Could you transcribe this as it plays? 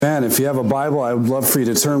And if you have a Bible, I would love for you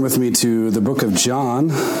to turn with me to the book of John.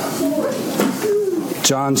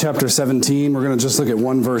 John chapter 17. We're going to just look at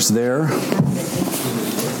one verse there.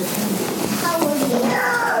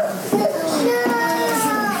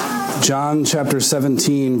 John chapter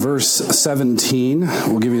 17, verse 17.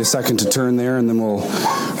 We'll give you a second to turn there, and then we'll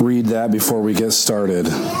read that before we get started.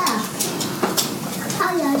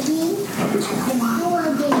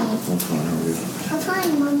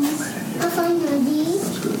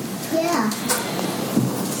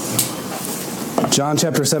 John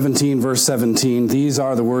chapter 17, verse 17. These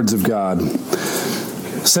are the words of God.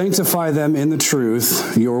 Sanctify them in the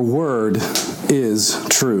truth. Your word is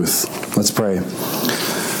truth. Let's pray.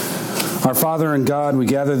 Our Father and God, we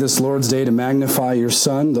gather this Lord's Day to magnify your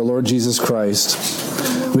Son, the Lord Jesus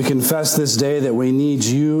Christ. We confess this day that we need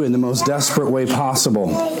you in the most desperate way possible.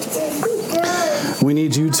 We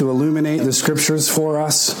need you to illuminate the Scriptures for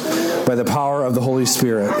us by the power of the Holy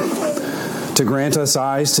Spirit, to grant us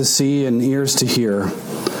eyes to see and ears to hear.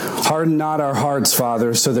 Harden not our hearts,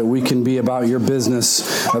 Father, so that we can be about your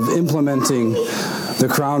business of implementing the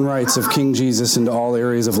crown rights of King Jesus into all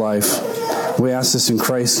areas of life. We ask this in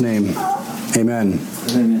Christ's name. Amen.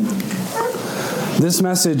 Amen. This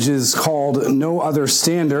message is called No Other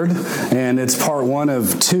Standard, and it's part one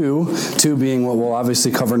of two being what we'll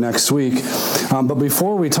obviously cover next week. But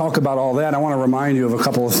before we talk about all that, I want to remind you of a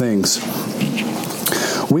couple of things.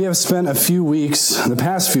 We have spent the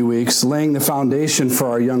past few weeks, laying the foundation for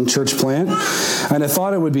our young church plant, and I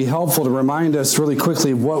thought it would be helpful to remind us really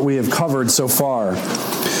quickly of what we have covered so far.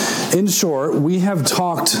 In short, we have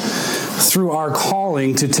talked through our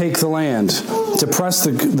calling to take the land, to press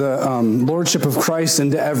the lordship of Christ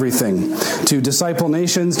into everything, to disciple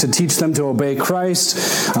nations, to teach them to obey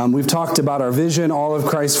Christ. We've talked about our vision, all of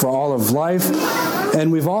Christ for all of life. And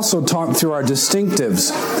we've also talked through our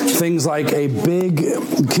distinctives, things like a big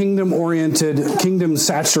kingdom-oriented,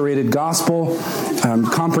 kingdom-saturated gospel,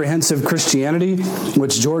 comprehensive Christianity,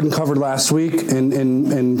 which Jordan covered last week.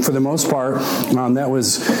 And for the most part, that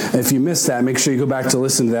was, if you missed that, make sure you go back to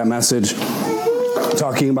listen to that message,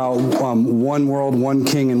 talking about one world, one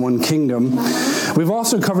king, and one kingdom. We've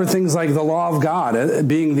also covered things like the law of God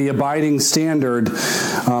being the abiding standard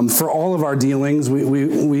for all of our dealings.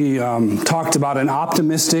 We talked about an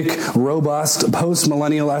optimistic, robust,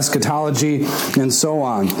 post-millennial eschatology, and so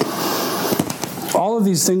on. All of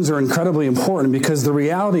these things are incredibly important because the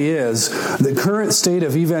reality is the current state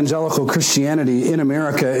of evangelical Christianity in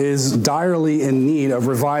America is direly in need of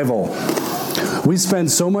revival. We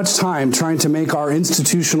spend so much time trying to make our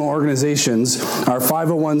institutional organizations, our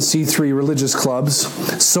 501c3 religious clubs,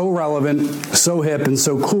 so relevant, so hip, and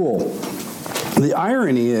so cool. The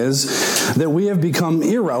irony is that we have become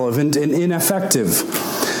irrelevant and ineffective.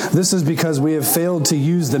 This is because we have failed to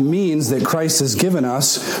use the means that Christ has given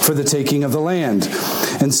us for the taking of the land.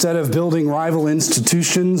 Instead of building rival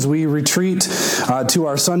institutions, we retreat to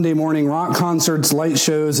our Sunday morning rock concerts, light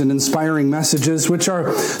shows, and inspiring messages, which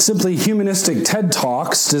are simply humanistic TED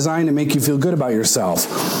Talks designed to make you feel good about yourself.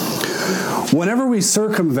 Whenever we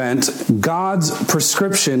circumvent God's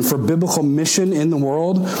prescription for biblical mission in the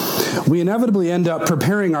world, we inevitably end up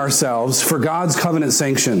preparing ourselves for God's covenant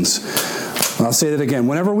sanctions. I'll say that again.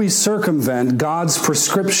 Whenever we circumvent God's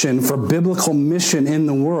prescription for biblical mission in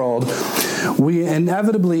the world, we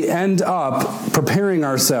inevitably end up preparing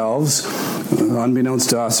ourselves,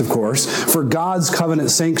 unbeknownst to us, of course, for God's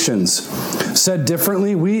covenant sanctions. Said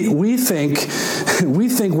differently, we think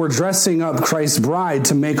we're dressing up Christ's bride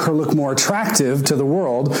to make her look more attractive to the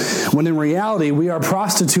world, when in reality we are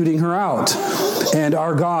prostituting her out, and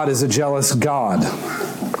our God is a jealous God.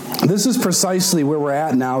 This is precisely where we're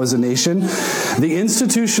at now as a nation. The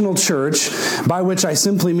institutional church, by which I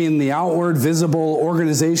simply mean the outward, visible,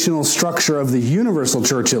 organizational structure of the universal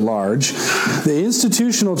church at large, the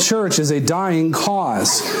institutional church is a dying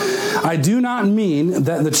cause. I do not mean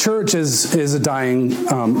that the church is a dying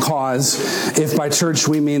cause if by church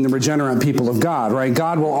we mean the regenerate people of God, right?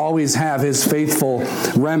 God will always have his faithful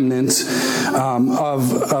remnant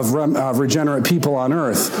of regenerate people on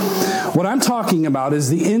earth. What I'm talking about is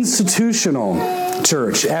the institutional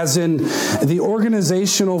church, as in the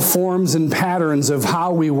organizational forms and patterns of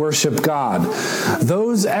how we worship God.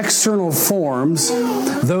 Those external forms,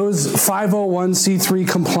 those 501c3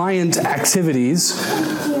 compliant activities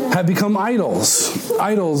have become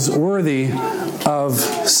idols worthy of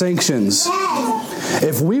sanctions.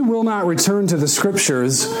 If we will not return to the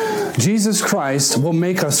Scriptures, Jesus Christ will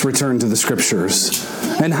make us return to the Scriptures.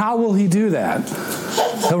 And how will he do that?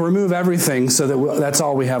 He'll remove everything so that that's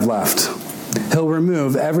all we have left. He'll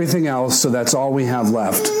remove everything else so that's all we have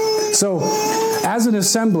left. So as an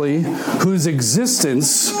assembly whose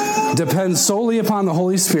existence depends solely upon the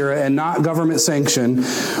Holy Spirit and not government sanction,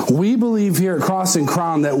 we believe here at Cross and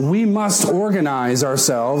Crown that we must organize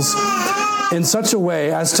ourselves in such a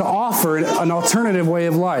way as to offer an alternative way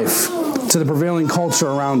of life to the prevailing culture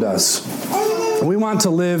around us. We want to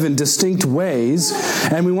live in distinct ways,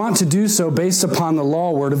 and we want to do so based upon the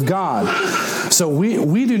law word of God. So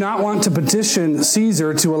we do not want to petition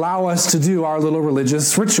Caesar to allow us to do our little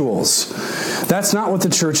religious rituals. That's not what the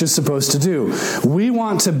church is supposed to do. We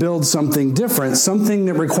want to build something different, something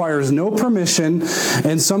that requires no permission,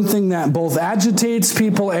 and something that both agitates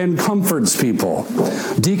people and comforts people,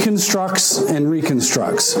 deconstructs and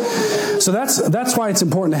reconstructs. So that's why it's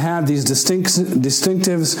important to have these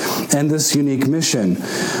distinctives and this unique mission.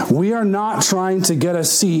 We are not trying to get a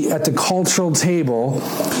seat at the cultural table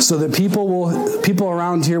so that people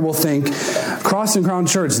around here will think, Cross and Crown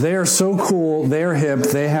Church, they are so cool, they're hip,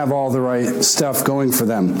 they have all the right stuff going for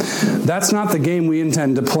them. That's not the game we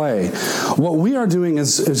intend to play. What we are doing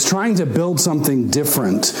is trying to build something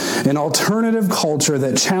different, an alternative culture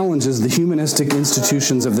that challenges the humanistic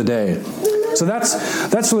institutions of the day. So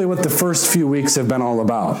that's really what the first few weeks have been all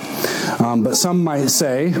about. But some might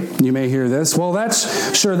say, you may hear this, well,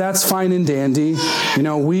 that's fine and dandy.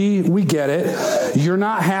 We get it. You're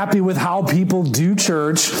not happy with how people do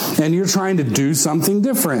church, and you're trying to do something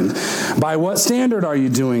different. By what standard are you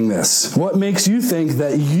doing this? What makes you think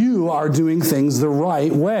that you are doing things the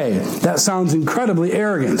right way? That sounds incredibly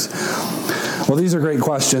arrogant. Well, these are great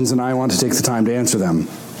questions, and I want to take the time to answer them.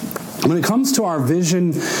 When it comes to our vision,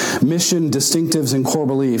 mission, distinctives, and core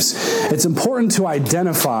beliefs, it's important to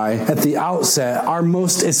identify at the outset our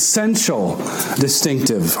most essential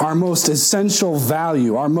distinctive, our most essential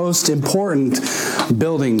value, our most important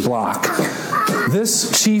building block.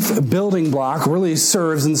 This chief building block really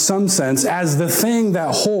serves in some sense as the thing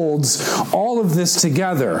that holds all of this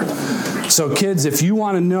together. So kids, if you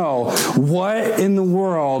want to know what in the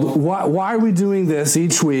world, why are we doing this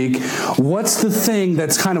each week, what's the thing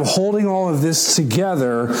that's kind of holding all of this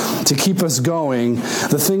together to keep us going,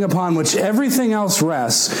 the thing upon which everything else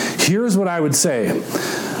rests, here's what I would say.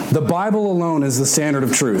 The Bible alone is the standard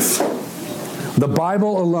of truth. The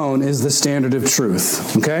Bible alone is the standard of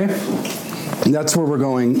truth, okay? And that's where we're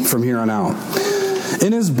going from here on out.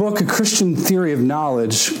 In his book, A Christian Theory of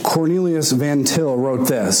Knowledge, Cornelius Van Til wrote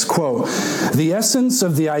this, quote, "The essence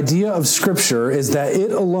of the idea of Scripture is that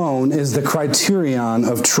it alone is the criterion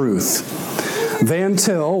of truth." Van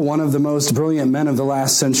Til, one of the most brilliant men of the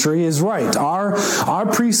last century, is right. Our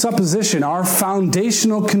presupposition, our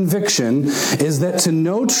foundational conviction is that to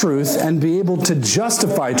know truth and be able to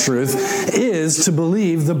justify truth is to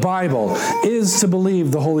believe the Bible, is to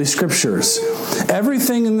believe the Holy Scriptures.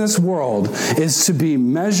 Everything in this world is to be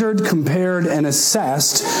measured, compared, and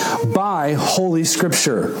assessed by Holy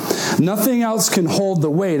Scripture. Nothing else can hold the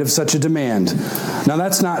weight of such a demand. Now,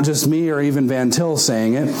 that's not just me or even Van Til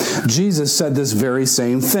saying it. Jesus said this very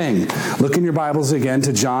same thing. Look in your Bibles again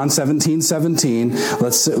to John 17:17.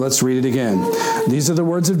 Let's read it again. These are the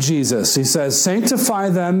words of Jesus. He says,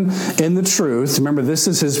 "Sanctify them in the truth." Remember, this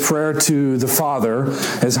is his prayer to the Father,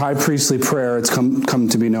 his high priestly prayer, it's come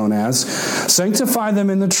to be known as. "Sanctify them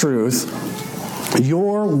in the truth.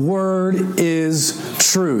 Your word is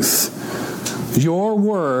truth." Your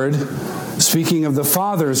word, speaking of the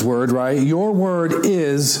Father's word, right? Your word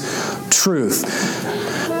is truth.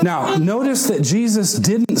 Now, notice that Jesus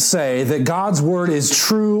didn't say that God's word is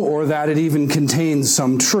true or that it even contains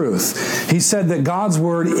some truth. He said that God's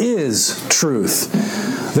word is truth.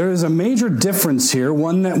 There is a major difference here,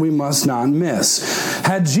 one that we must not miss.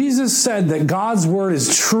 Had Jesus said that God's word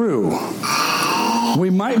is true, we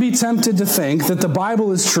might be tempted to think that the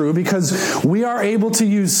Bible is true because we are able to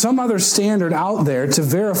use some other standard out there to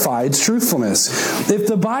verify its truthfulness. If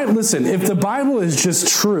the Bible is just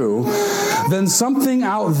true, then something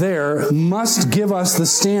out there must give us the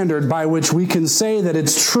standard by which we can say that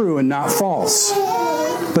it's true and not false.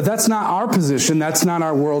 But that's not our position. That's not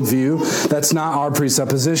our worldview. That's not our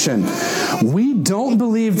presupposition. We don't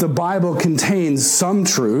believe the Bible contains some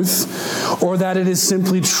truth or that it is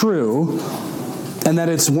simply true and that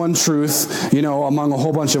it's one truth, among a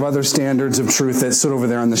whole bunch of other standards of truth that sit over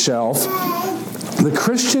there on the shelf. The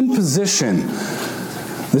Christian position,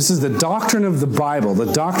 this is the doctrine of the Bible, the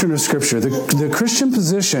doctrine of Scripture. The Christian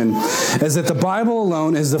position is that the Bible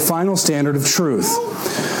alone is the final standard of truth.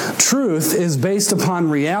 Truth is based upon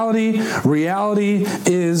reality. Reality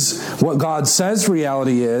is what God says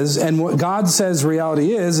reality is, and what God says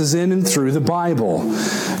reality is in and through the Bible.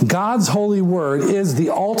 God's holy word is the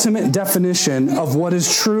ultimate definition of what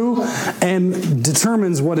is true and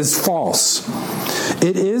determines what is false.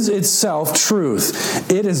 It is itself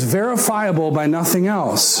truth. It is verifiable by nothing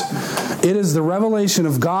else. It is the revelation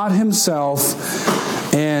of God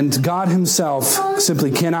himself, and God himself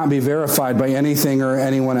simply cannot be verified by anything or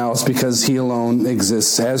anyone else because he alone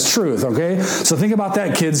exists as truth, okay? So think about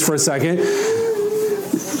that, kids, for a second.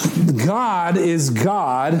 God is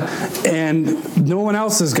God, and no one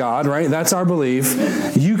else is God, right? That's our belief.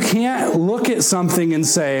 You can't look at something and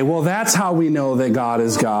say, well, that's how we know that God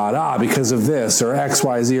is God. Because of this, or X,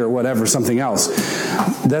 Y, Z, or whatever, something else.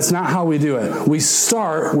 That's not how we do it. We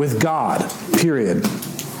start with God, period.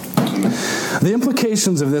 The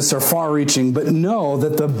implications of this are far-reaching, but know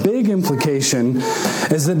that the big implication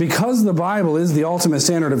is that because the Bible is the ultimate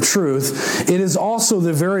standard of truth, it is also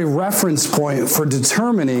the very reference point for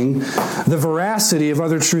determining the veracity of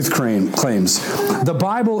other truth claims. The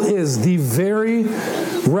Bible is the very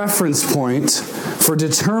reference point for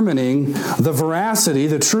determining the veracity,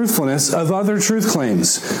 the truthfulness of other truth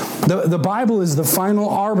claims. The Bible is the final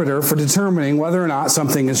arbiter for determining whether or not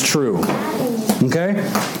something is true. Okay?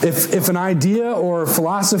 If an idea or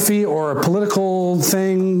philosophy or a political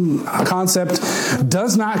thing, a concept,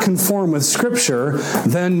 does not conform with Scripture,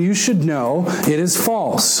 then you should know it is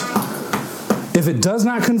false. If it does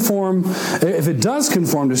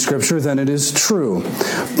conform to Scripture, then it is true.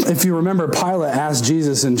 If you remember, Pilate asked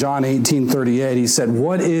Jesus in John 18:38, he said,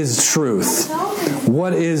 "What is truth?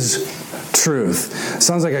 What is truth?"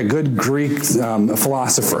 Sounds like a good Greek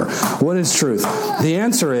philosopher. What is truth? The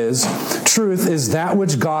answer is, truth is that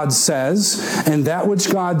which God says, and that which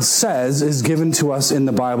God says is given to us in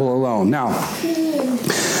the Bible alone. Now,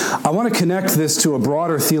 I want to connect this to a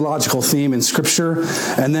broader theological theme in Scripture,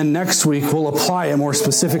 and then next week we'll apply it more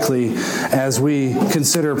specifically as we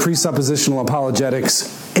consider presuppositional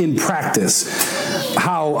apologetics in practice.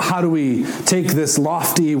 How do we take this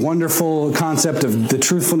lofty, wonderful concept of the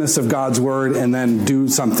truthfulness of God's Word and then do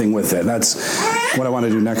something with it? That's what I want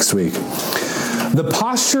to do next week. The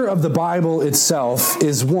posture of the Bible itself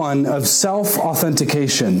is one of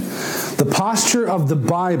self-authentication. The posture of the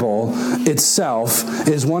Bible itself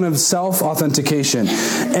is one of self-authentication.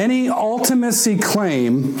 Any ultimacy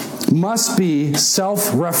claim must be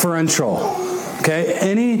self-referential. Okay?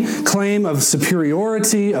 Any claim of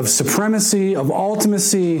superiority, of supremacy, of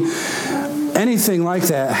ultimacy, anything like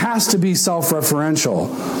that has to be self-referential.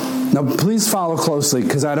 Now, please follow closely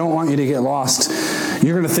because I don't want you to get lost.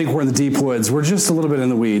 You're going to think we're in the deep woods. We're just a little bit in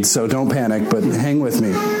the weeds, so don't panic, but hang with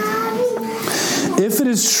me. If it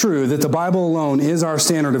is true that the Bible alone is our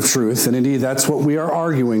standard of truth, and indeed that's what we are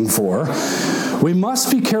arguing for, we must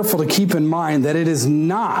be careful to keep in mind that it is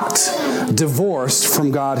not divorced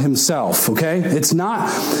from God himself, okay? It's not,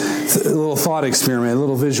 a little thought experiment, a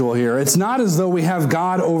little visual here. It's not as though we have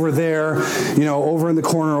God over there, over in the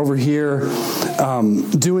corner over here,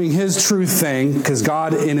 doing his truth thing, because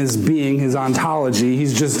God in his being, his ontology,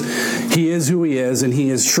 he is who he is, and he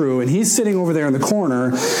is true, and he's sitting over there in the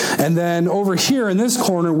corner, and then over here in this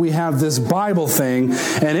corner we have this Bible thing,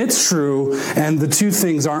 and it's true, and the two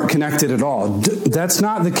things aren't connected at all. That's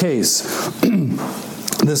not the case.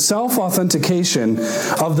 The self-authentication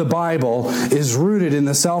of the Bible is rooted in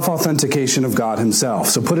the self-authentication of God himself.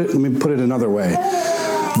 So let me put it another way.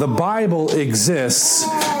 The Bible exists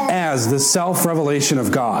as the self-revelation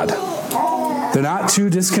of God. They're not two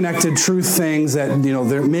disconnected truth things that,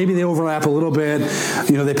 maybe they overlap a little bit.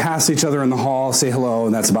 They pass each other in the hall, say hello,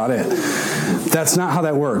 and that's about it. That's not how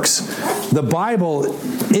that works. The Bible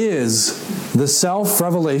is the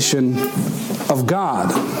self-revelation of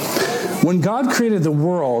God. When God created the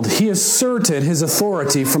world, he asserted his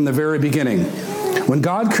authority from the very beginning. When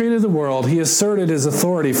God created the world, he asserted his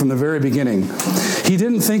authority from the very beginning. He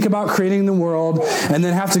didn't think about creating the world and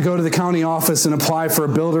then have to go to the county office and apply for a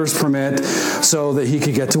builder's permit so that he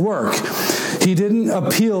could get to work. He didn't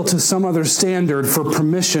appeal to some other standard for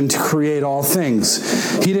permission to create all things.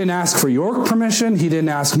 He didn't ask for your permission, he didn't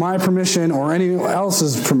ask my permission or anyone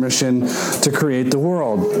else's permission to create the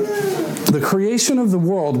world. The creation of the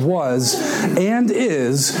world was and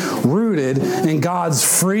is rooted in God's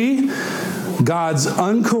free, God's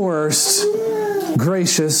uncoerced,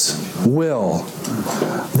 gracious will.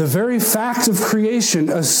 The very fact of creation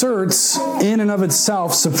asserts in and of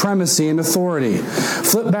itself supremacy and authority.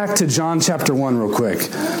 Flip back to John chapter 1 real quick.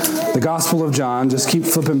 The Gospel of John, just keep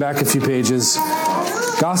flipping back a few pages.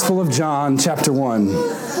 Gospel of John chapter 1.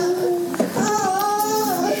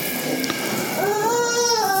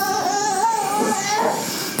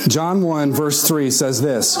 John 1 verse 3 says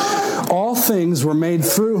this, "All things were made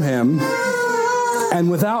through him,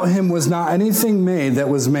 and without him was not anything made that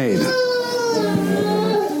was made."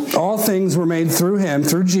 All things were made through him,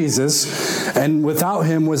 through Jesus, and without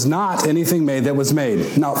him was not anything made that was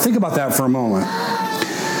made. Now, think about that for a moment.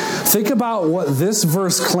 Think about what this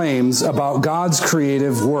verse claims about God's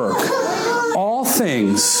creative work. All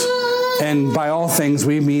things, and by all things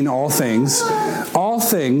we mean all things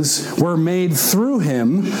were made through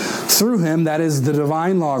him, that is the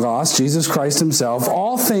divine Logos, Jesus Christ himself.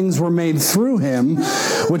 All things were made through him,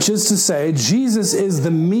 which is to say, Jesus is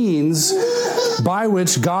the means by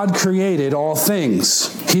which God created all things.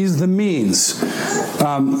 He's the means.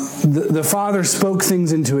 The Father spoke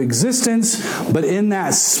things into existence, but in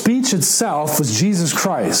that speech itself was Jesus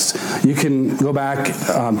Christ. You can go back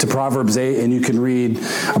to Proverbs 8 and you can read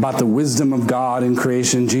about the wisdom of God in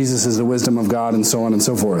creation. Jesus is the wisdom of God, and so on and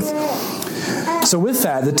so forth. So with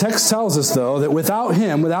that, the text tells us, though, that without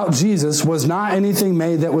him, without Jesus, was not anything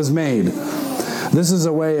made that was made. This is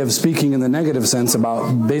a way of speaking in the negative sense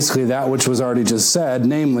about basically that which was already just said,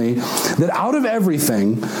 namely, that out of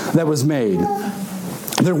everything that was made,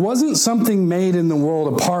 there wasn't something made in the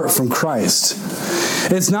world apart from Christ.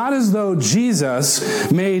 It's not as though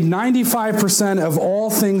Jesus made 95% of all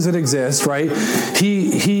things that exist, right?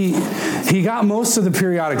 He got most of the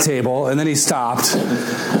periodic table, and then he stopped.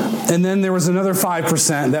 And then there was another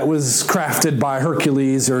 5% that was crafted by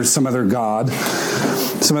Hercules or some other god,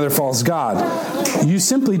 some other false god. You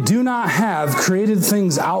simply do not have created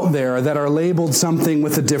things out there that are labeled something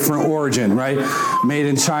with a different origin, right? Made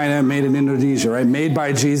in China, made in Indonesia, right? Made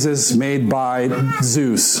by Jesus, made by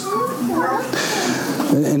Zeus.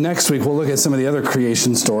 And next week, we'll look at some of the other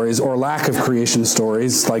creation stories or lack of creation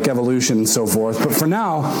stories like evolution and so forth. But for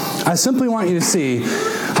now, I simply want you to see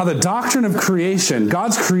how the doctrine of creation,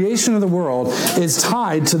 God's creation of the world, is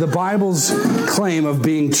tied to the Bible's claim of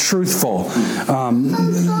being truthful,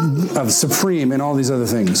 of supreme, and all these other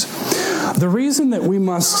things. The reason that we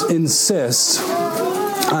must insist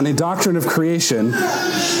on a doctrine of creation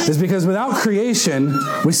is because without creation,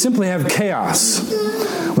 we simply have chaos.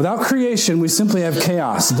 Without creation, we simply have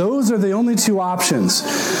chaos. Those are the only two options.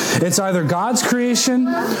 It's either God's creation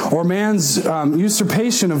or man's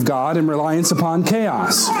usurpation of God and reliance upon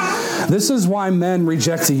chaos. This is why men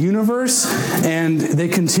reject the universe and they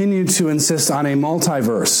continue to insist on a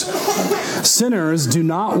multiverse. Sinners do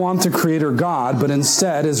not want the Creator God, but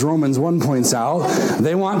instead, as Romans 1 points out,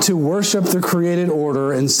 they want to worship the created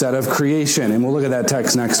order instead of creation. And we'll look at that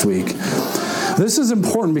text next week. This is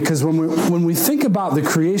important because when we think about the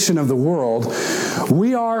creation of the world,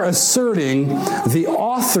 we are asserting the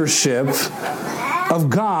authorship of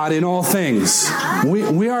God in all things.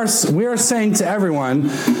 We are saying to everyone,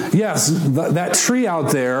 yes, that tree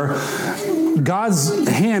out there, God's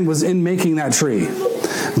hand was in making that tree.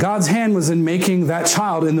 God's hand was in making that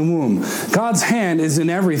child in the womb. God's hand is in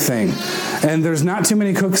everything. And there's not too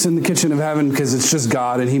many cooks in the kitchen of heaven because it's just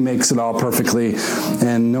God and he makes it all perfectly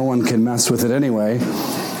and no one can mess with it anyway.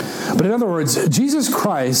 But in other words, Jesus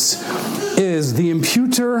Christ is the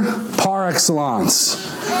imputer par excellence.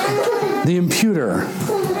 The imputer.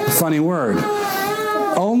 Funny word.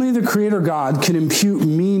 Only the Creator God can impute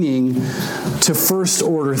meaning to first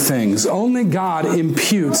order things. Only God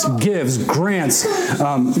imputes, gives, grants,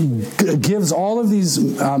 gives all of these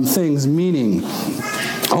things meaning.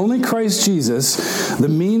 Only Christ Jesus, the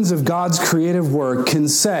means of God's creative work, can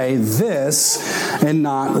say this and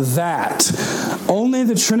not that. Only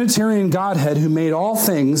the Trinitarian Godhead who made all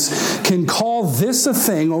things can call this a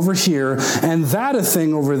thing over here and that a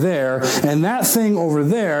thing over there, and that thing over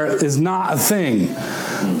there is not a thing.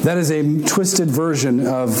 That is a twisted version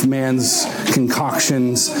of man's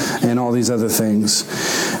concoctions and all these other things.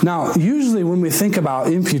 Now, usually when we think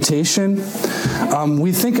about imputation,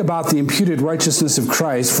 we think about the imputed righteousness of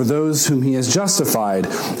Christ for those whom he has justified.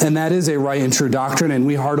 And that is a right and true doctrine, and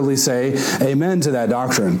we heartily say amen to that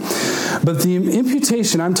doctrine. But the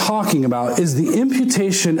imputation I'm talking about is the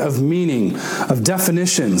imputation of meaning, of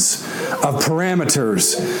definitions, of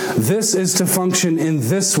parameters. This is to function in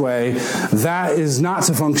this way. That is not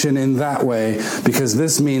to function in that way because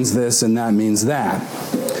this means this and that means that.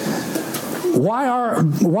 Why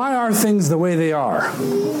are things the way they are?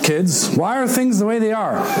 Kids, why are things the way they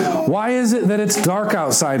are? Why is it that it's dark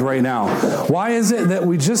outside right now? Why is it that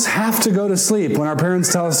we just have to go to sleep when our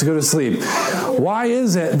parents tell us to go to sleep? Why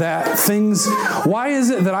is it that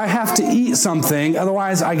I have to eat something,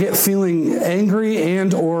 otherwise I get feeling angry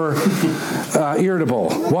and or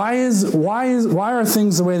irritable? Why are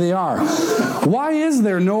things the way they are? Why is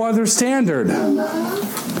there no other standard?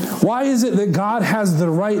 Why is it that God has the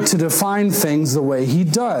right to define things the way he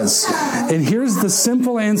does? And here's the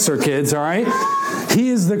simple answer, kids, all right? He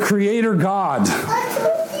is the Creator God.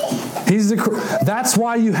 That's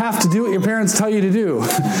why you have to do what your parents tell you to do.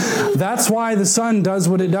 That's why the sun does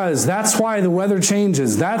what it does. That's why the weather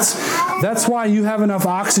changes. That's why you have enough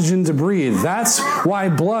oxygen to breathe. That's why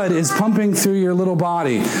blood is pumping through your little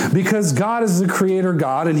body. Because God is the creator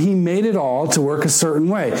God, and He made it all to work a certain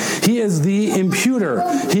way. He is the imputer.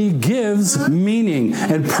 He gives meaning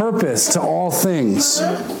and purpose to all things.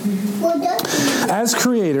 As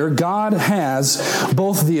creator, God has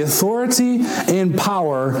both the authority and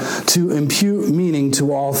power to impute meaning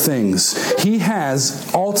to all things. He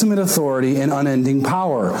has ultimate authority and unending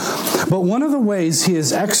power. But one of the ways He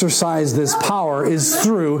has exercised this power is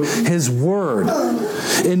through His Word.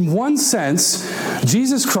 In one sense,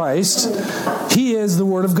 Jesus Christ, He is the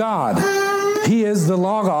Word of God. He is the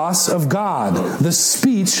Logos of God, the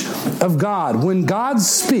speech of God. When God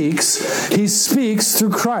speaks, He speaks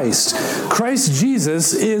through Christ. Christ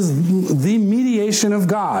Jesus is the mediation of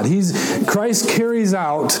God. Christ carries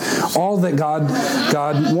out all that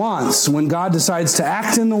God wants. When God decides to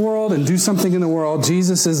act in the world and do something in the world,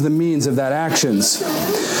 Jesus is the means of that actions.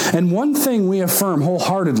 And one thing we affirm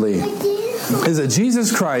wholeheartedly is that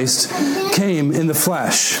Jesus Christ came in the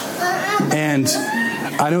flesh. And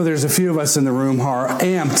I know there's a few of us in the room who are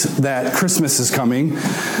amped that Christmas is coming.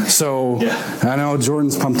 So I know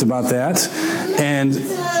Jordan's pumped about that. And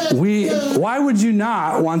why would you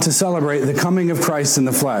not want to celebrate the coming of Christ in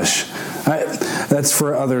the flesh? That's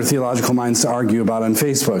for other theological minds to argue about on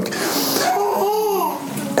Facebook.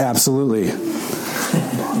 Absolutely.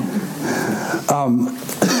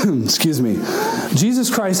 Excuse me.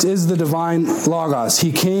 Jesus Christ is the divine Logos.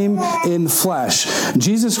 He came in flesh.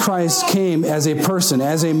 Jesus Christ came as a person,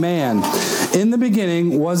 as a man. In the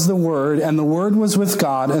beginning was the Word, and the Word was with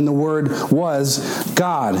God, and the Word was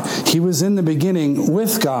God. He was in the beginning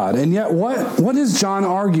with God. And yet, what does John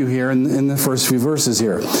argue here in the first few verses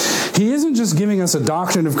here? He isn't just giving us a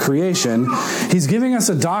doctrine of creation. He's giving us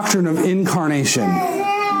a doctrine of incarnation.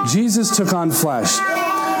 Jesus took on flesh.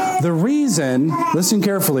 The reason, listen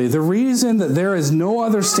carefully, the reason that there is no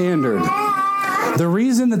other standard, the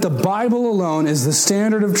reason that the Bible alone is the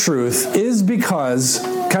standard of truth is because,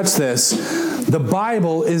 catch this, the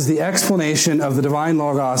Bible is the explanation of the divine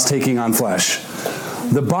Logos taking on flesh.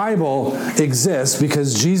 The Bible exists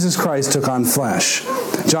because Jesus Christ took on flesh.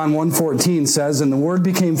 John 1:14 says, "And the Word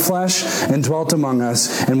became flesh and dwelt among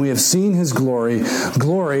us, and we have seen His glory,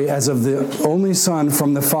 glory as of the only Son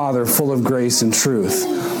from the Father, full of grace and truth."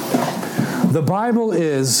 The Bible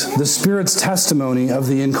is the Spirit's testimony of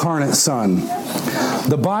the incarnate Son.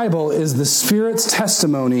 The Bible is the Spirit's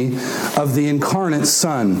testimony of the incarnate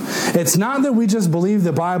Son. It's not that we just believe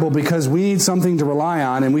the Bible because we need something to rely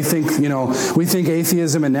on and we think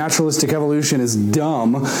atheism and naturalistic evolution is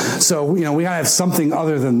dumb. So, we gotta have something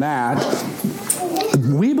other than that.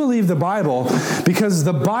 We believe the Bible because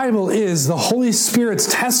the Bible is the Holy Spirit's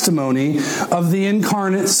testimony of the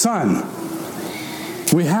incarnate Son.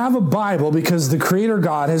 We have a Bible because the Creator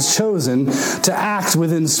God has chosen to act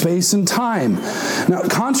within space and time. Now,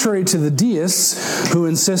 contrary to the deists who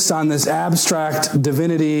insist on this abstract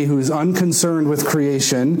divinity who's unconcerned with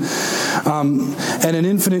creation and an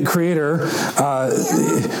infinite Creator,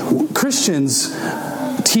 Christians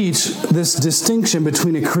teach this distinction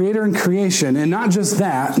between a creator and creation, and not just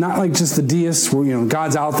that, not like just the deists where,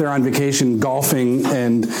 God's out there on vacation golfing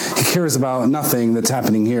and He cares about nothing that's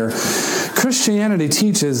happening here. Christianity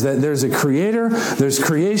teaches that there's a creator, there's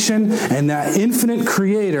creation, and that infinite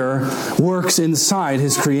creator works inside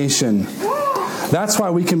His creation. That's why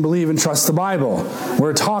we can believe and trust the Bible.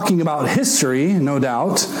 We're talking about history, no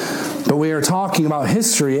doubt, but we are talking about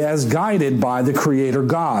history as guided by the Creator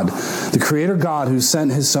God who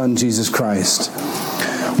sent His Son, Jesus Christ.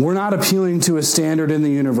 We're not appealing to a standard in the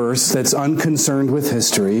universe that's unconcerned with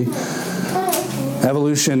history.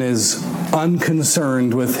 Evolution is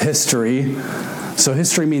unconcerned with history. So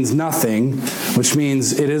history means nothing, which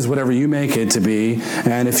means it is whatever you make it to be.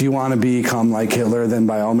 And if you want to become like Hitler, then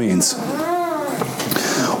by all means.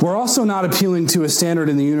 We're also not appealing to a standard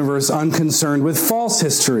in the universe unconcerned with false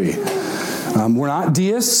history. We're not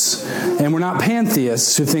deists and we're not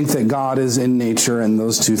pantheists who think that God is in nature and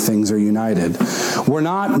those two things are united. We're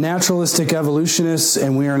not naturalistic evolutionists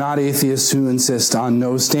and we are not atheists who insist on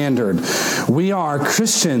no standard. We are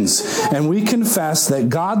Christians and we confess that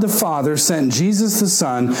God the Father sent Jesus the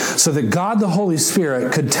Son so that God the Holy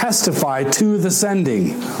Spirit could testify to the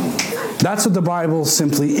sending. That's what the Bible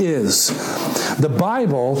simply is. The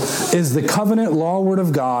Bible is the covenant law word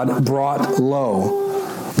of God brought low.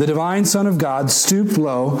 the divine Son of God, stooped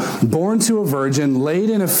low, born to a virgin, laid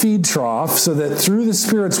in a feed trough, so that through the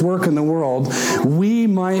Spirit's work in the world, we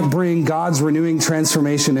might bring God's renewing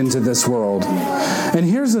transformation into this world. And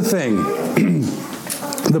here's the thing.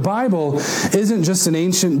 The Bible isn't just an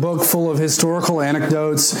ancient book full of historical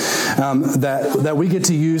anecdotes that we get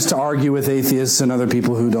to use to argue with atheists and other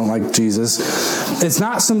people who don't like Jesus. It's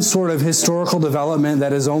not some sort of historical development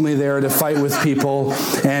that is only there to fight with people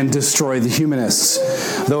and destroy the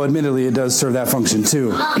humanists, though admittedly it does serve that function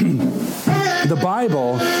too. The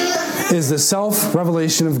Bible is the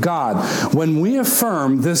self-revelation of God. When we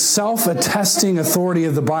affirm this self-attesting authority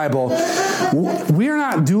of the Bible, we are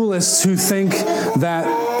not dualists who think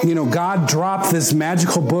that, God dropped this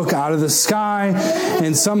magical book out of the sky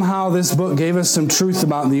and somehow this book gave us some truth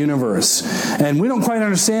about the universe. And we don't quite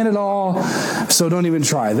understand it all, so don't even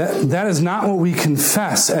try. That is not what we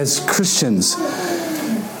confess as Christians.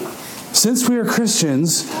 Since we are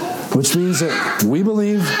Christians, which means that we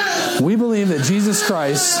believe that Jesus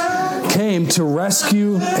Christ came to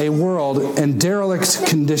rescue a world in derelict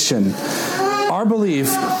condition. Our belief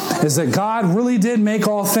is that God really did make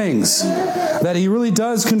all things, that He really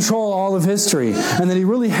does control all of history, and that He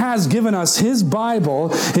really has given us His Bible,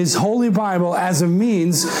 His Holy Bible, as a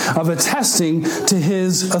means of attesting to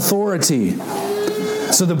His authority.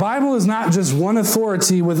 So the Bible is not just one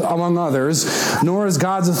authority among others, nor is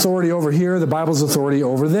God's authority over here, the Bible's authority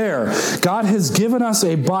over there. God has given us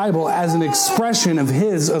a Bible as an expression of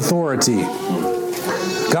His authority.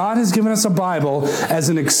 God has given us a Bible as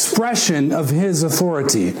an expression of His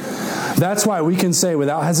authority. That's why we can say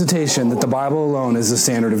without hesitation that the Bible alone is the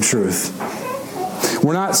standard of truth.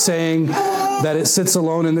 We're not saying that it sits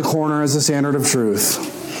alone in the corner as a standard of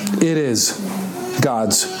truth. It is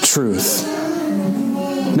God's truth.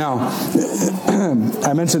 Now,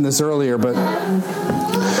 I mentioned this earlier, but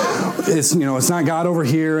it's not God over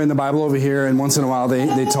here and the Bible over here, and once in a while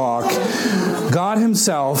they talk. God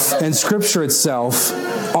Himself and Scripture itself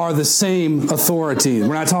are the same authority.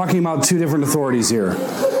 We're not talking about two different authorities here.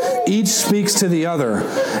 Each speaks to the other.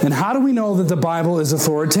 And how do we know that the Bible is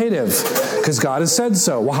authoritative? Because God has said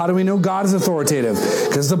so. Well, how do we know God is authoritative?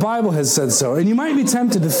 Because the Bible has said so. And you might be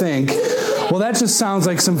tempted to think, well, that just sounds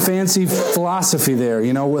like some fancy philosophy there.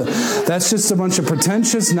 That's just a bunch of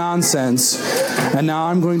pretentious nonsense. And now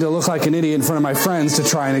I'm going to look like an idiot in front of my friends to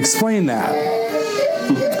try and explain that.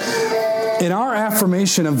 In our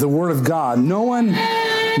affirmation of the Word of God, no one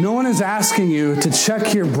is asking you to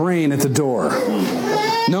check your brain at the door.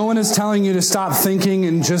 No one is telling you to stop thinking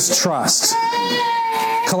and just trust.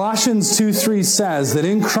 Colossians 2:3 says that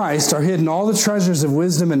in Christ are hidden all the treasures of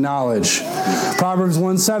wisdom and knowledge. Proverbs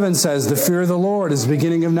 1:7 says, the fear of the Lord is the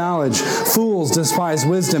beginning of knowledge. Fools despise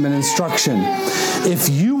wisdom and instruction. If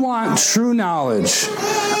you want true knowledge,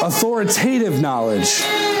 authoritative knowledge,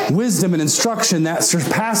 wisdom and instruction that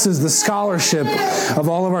surpasses the scholarship of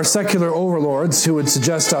all of our secular overlords who would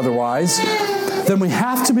suggest otherwise, then we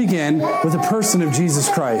have to begin with the person of Jesus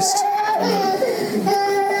Christ.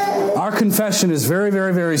 Our confession is very,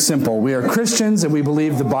 very, very simple. We are Christians and we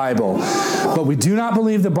believe the Bible. But we do not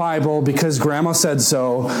believe the Bible because Grandma said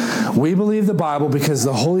so. We believe the Bible because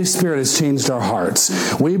the Holy Spirit has changed our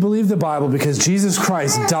hearts. We believe the Bible because Jesus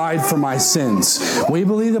Christ died for my sins. We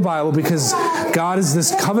believe the Bible because God is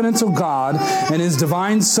this covenantal God and His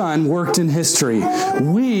divine Son worked in history.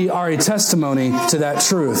 We are a testimony to that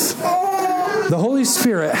truth. The Holy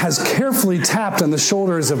Spirit has carefully tapped on the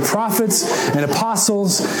shoulders of prophets and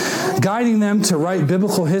apostles, guiding them to write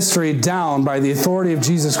biblical history down by the authority of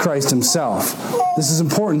Jesus Christ Himself. This is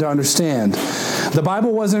important to understand. The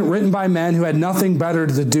Bible wasn't written by men who had nothing better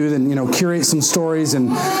to do than, curate some stories and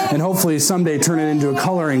hopefully someday turn it into a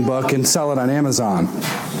coloring book and sell it on Amazon.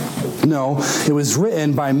 No, it was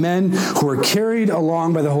written by men who were carried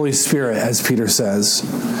along by the Holy Spirit, as Peter says.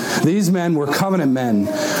 These men were covenant men,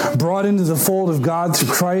 brought into the fold of God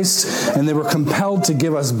through Christ, and they were compelled to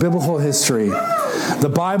give us biblical history.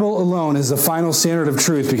 The Bible alone is the final standard of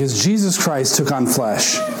truth because Jesus Christ took on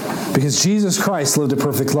flesh, because Jesus Christ lived a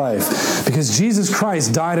perfect life, because Jesus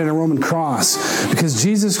Christ died on a Roman cross, because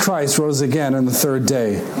Jesus Christ rose again on the third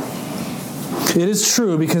day. It is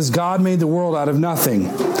true because God made the world out of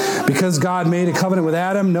nothing. Because God made a covenant with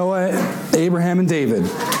Adam, Noah, Abraham, and David.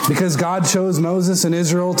 Because God chose Moses and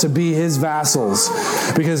Israel to be His vassals.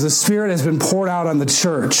 Because the Spirit has been poured out on the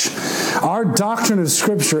church. Our doctrine of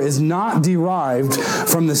Scripture is not derived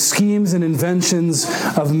from the schemes and inventions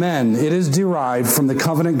of men. It is derived from the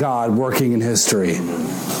covenant God working in history.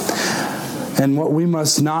 And what we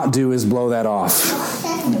must not do is blow that off.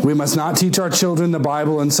 We must not teach our children the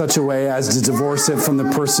Bible in such a way as to divorce it from the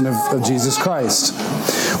person of Jesus Christ.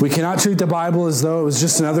 We cannot treat the Bible as though it was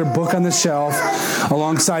just another book on the shelf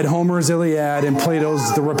alongside Homer's Iliad and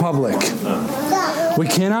Plato's The Republic. We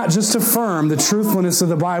cannot just affirm the truthfulness of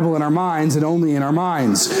the Bible in our minds and only in our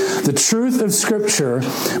minds. The truth of Scripture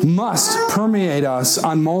must permeate us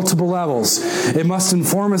on multiple levels. It must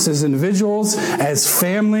inform us as individuals, as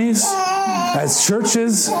families, as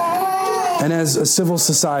churches, and as a civil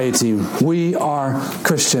society. We are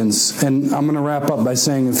Christians. And I'm going to wrap up by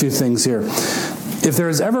saying a few things here. If there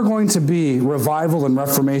is ever going to be revival and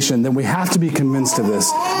reformation, then we have to be convinced of this.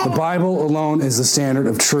 The Bible alone is the standard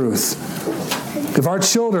of truth. If our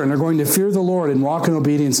children are going to fear the Lord and walk in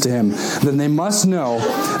obedience to Him, then they must know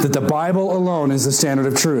that the Bible alone is the standard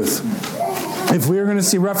of truth. If we are going to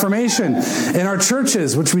see reformation in our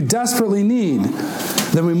churches, which we desperately need,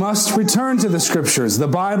 then we must return to the Scriptures. The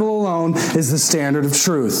Bible alone is the standard of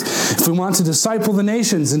truth. If we want to disciple the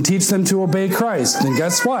nations and teach them to obey Christ, then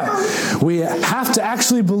guess what? We have to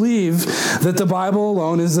actually believe that the Bible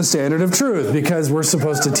alone is the standard of truth, because we're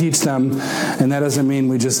supposed to teach them, and that doesn't mean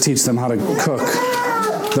we just teach them how to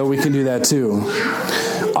cook, though we can do that too.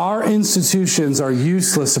 Our institutions are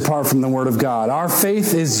useless apart from the Word of God. Our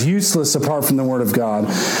faith is useless apart from the Word of God.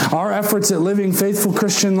 Our efforts at living faithful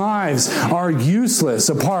Christian lives are useless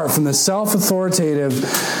apart from the self-authoritative,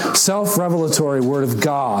 self-revelatory Word of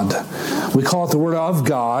God. We call it the Word of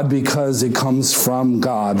God because it comes from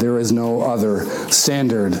God. There is no other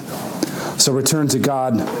standard. So return to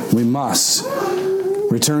God we must.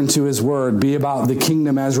 Return to His Word. Be about the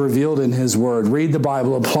kingdom as revealed in His Word. Read the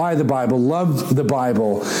Bible. Apply the Bible. Love the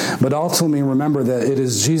Bible. But ultimately remember that it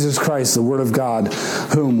is Jesus Christ, the Word of God,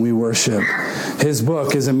 whom we worship. His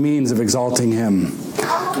book is a means of exalting Him.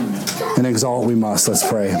 And exalt we must. Let's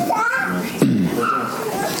pray.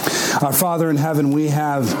 Our Father in heaven, we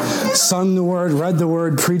have sung the Word, read the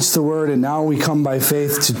Word, preached the Word, and now we come by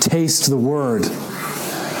faith to taste the Word.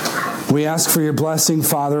 We ask for your blessing,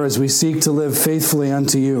 Father, as we seek to live faithfully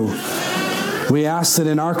unto you. We ask that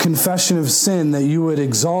in our confession of sin that you would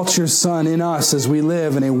exalt your Son in us as we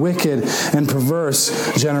live in a wicked and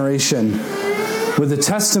perverse generation. With the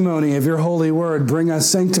testimony of your holy word, bring us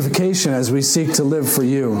sanctification as we seek to live for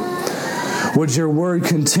you. Would your word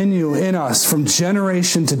continue in us from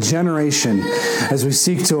generation to generation as we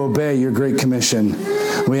seek to obey your great commission.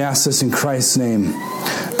 We ask this in Christ's name.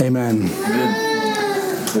 Amen.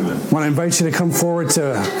 I want to invite you to come forward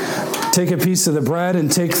to take a piece of the bread and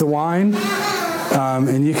take the wine.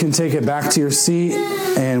 And you can take it back to your seat,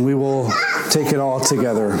 and we will take it all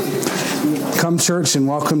together. Come, church, and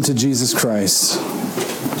welcome to Jesus Christ.